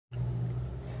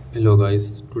Hello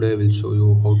guys, today I will show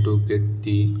you how to get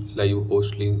the live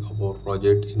host link of our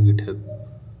project in GitHub.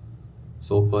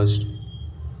 So first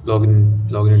log in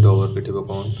into our GitHub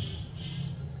account.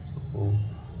 So,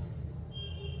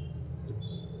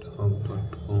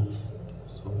 github.com.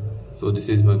 so this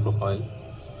is my profile.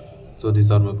 So these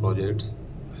are my projects.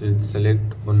 I'll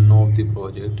select one of the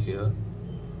project here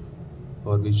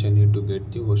for which I need to get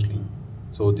the host link.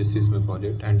 So this is my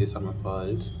project and these are my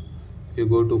files. If you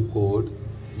go to code,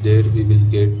 there we will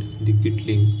get the git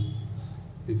link.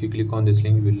 If you click on this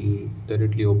link, we will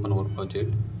directly open our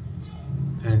project.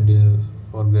 And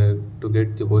to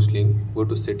get the host link, go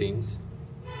to settings,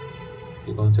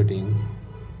 click on settings,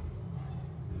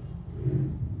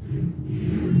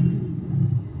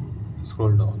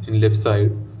 scroll down. In left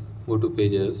side, go to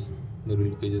pages, there will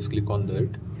be pages, click on that.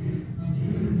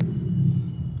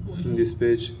 In this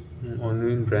page, on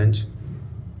main branch,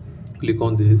 click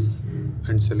on this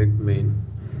and select main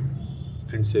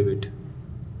and save it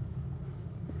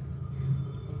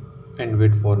and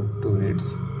wait for 2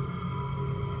 minutes.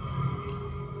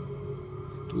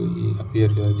 It will appear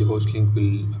here, the host link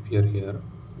will appear here,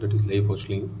 that is live host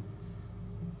link.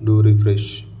 Do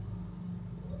refresh,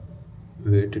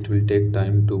 wait, it will take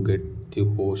time to get the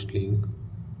host link.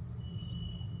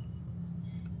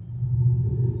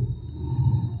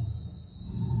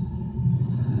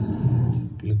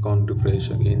 Click on refresh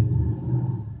again.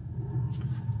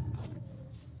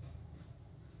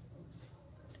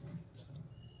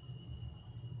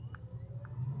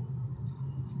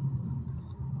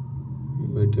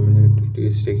 Wait a minute, it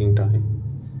is taking time.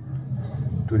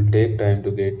 It will take time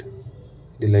to get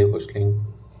the live host link.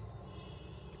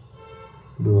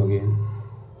 Do again.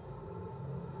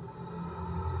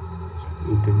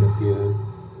 It didn't appear.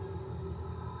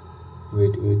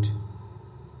 Wait.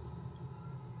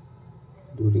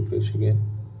 Do refresh again.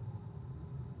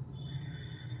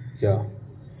 Yeah,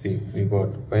 see,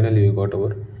 finally we got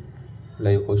our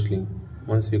live host link.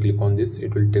 Once we click on this,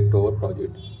 it will take to our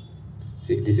project.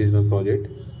 See, this is my project,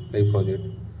 live project,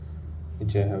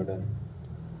 which I have done.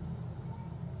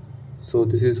 So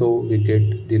this is how we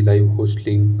get the live host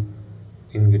link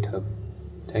in GitHub.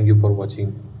 Thank you for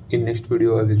watching. In next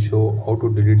video, I will show how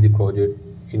to delete the project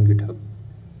in GitHub.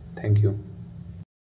 Thank you.